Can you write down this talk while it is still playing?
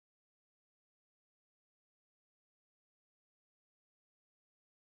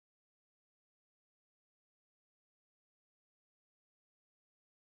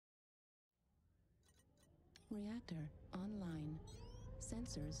Reactor online.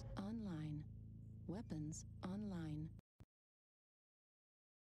 Sensors online. Weapons online.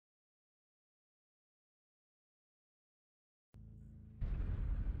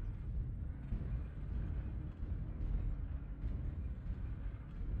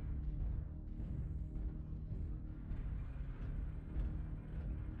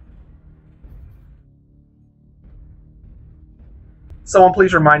 Someone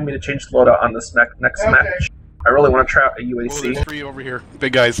please remind me to change the loadout on this next match. I really want to try out a UAC. Oh, there's 3 over here.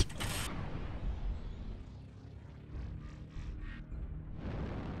 Big guys.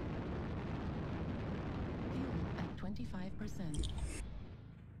 Fuel at 25%.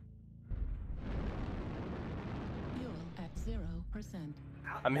 Fuel at 0%.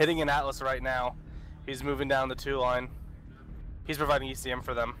 I'm hitting an Atlas right now. He's moving down the 2 line. He's providing ECM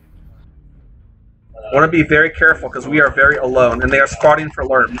for them. I want to be very careful because we are very alone, and they are spotting for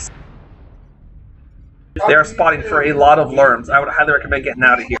lerms. They are spotting for a lot of lerms. I would highly recommend getting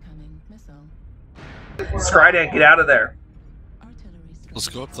out of here. Incoming missile. Skydan, get out of there. Artillery strike. Let's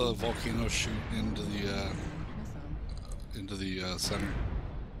go up the volcano chute into Missile. the center.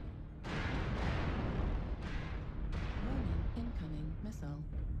 Warning, incoming missile.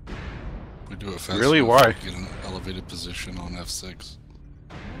 We do it fast. Really? enough, Why? Get an elevated position on F6.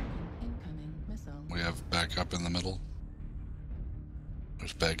 Warning, incoming missile. We have backup in the middle.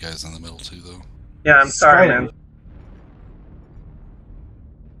 There's bad guys in the middle too, though. Yeah, I'm sorry, man.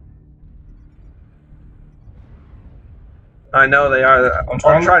 I know they are. I'll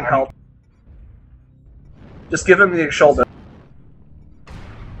try and help. Just give him the shoulder.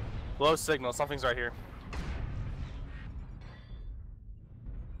 Low signal. Something's right here.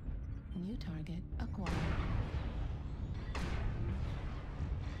 New target acquired.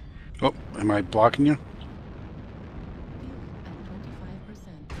 Oh, am I blocking you? Fuel at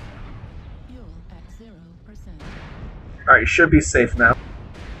 25%. Fuel at 0%. Alright, you should be safe now.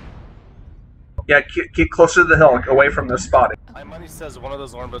 Yeah, keep closer to the hill, away from their spotting. My money says one of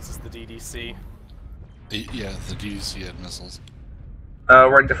those Lorn boats is the DDC. Yeah, the DDC had missiles.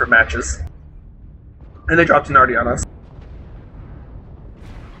 We're in different matches. And they dropped an arty on us.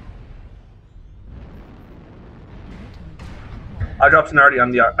 I dropped an arty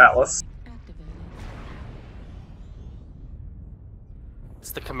on the Atlas. Activated.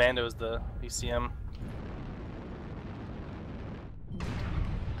 It's the commandos, the ECM. New target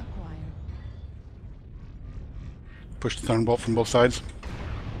acquired. Push the Thunderbolt from both sides.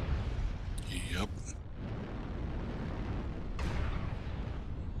 Yep.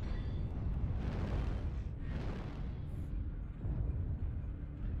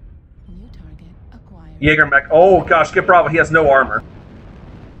 New target acquired. Jaeger mech. Oh gosh, get Bravo. He has no armor.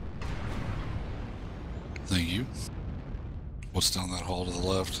 Thank you. What's down that hall to the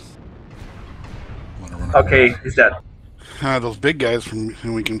left? Wanna run Okay, across? he's dead. Those big guys from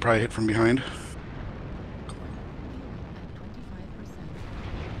who we can probably hit from behind.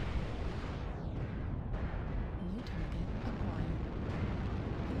 New target acquired.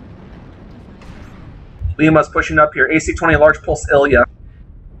 Fuel at 25%. Lima's pushing up here. AC-20 large pulse Ilya.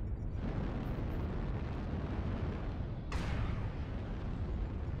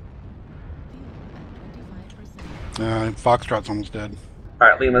 Fuel at 25%. Foxtrot's almost dead.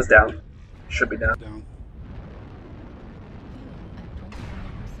 Alright, Lima's down. Should be down. Down. Fuel at 25%.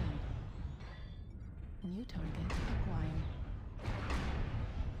 New target acquired.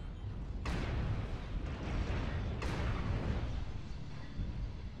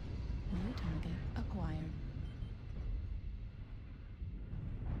 New target acquired.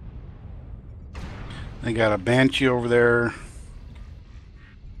 They got a Banshee over there.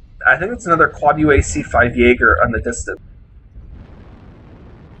 I think it's another quad UAC 5 Jaeger on the distance.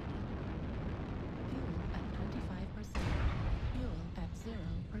 Fuel at 25%. Fuel at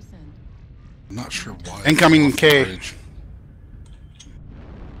 0%. I'm not sure why. Incoming it's off the K. bridge.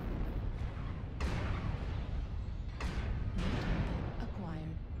 New target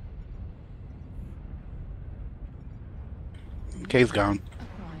acquired. K's gone.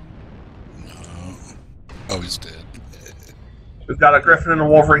 Acquired. No. Oh, he's dead. We've got a Griffin and a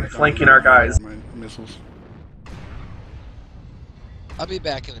Wolverine flanking our guys. My missiles. I'll be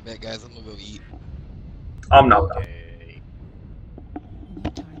back in a bit, guys. I'm gonna go eat. I'm not though. New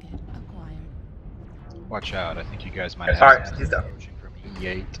target acquired. Watch out, I think you guys might have Alright, something he's down. approaching from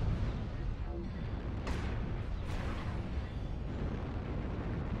E8.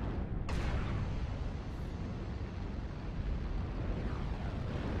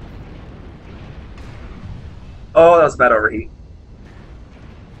 Oh, that was a bad overheat.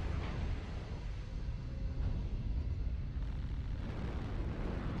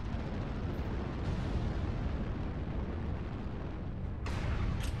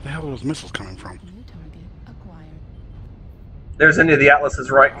 Where the hell are those missiles coming from? New target acquired. There's any of the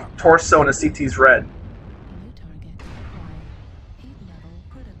Atlas's right. Torso and a CT's red. New target acquired. Heat level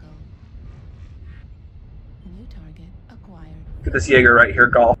critical. New target acquired. Get this Jaeger right here,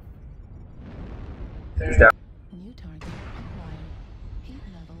 Golf. He's down. New target acquired. Heat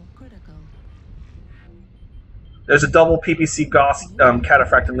level critical. There's a double PPC Gauss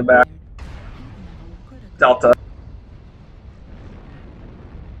cataphract in the back. Heat level critical. Delta.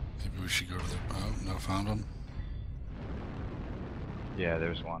 Maybe we should go to the. Oh, no, found him. Yeah,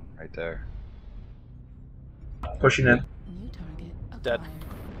 there's one right there. Pushing in. New target acquired. Dead.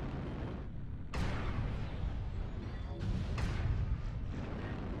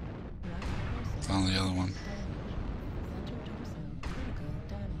 Right torso Found the other one. damage. Center torso critical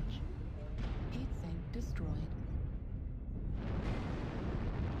damage. Heat sink destroyed.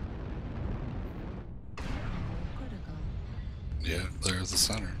 Heat level critical. Yeah, there's the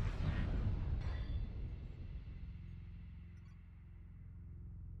center.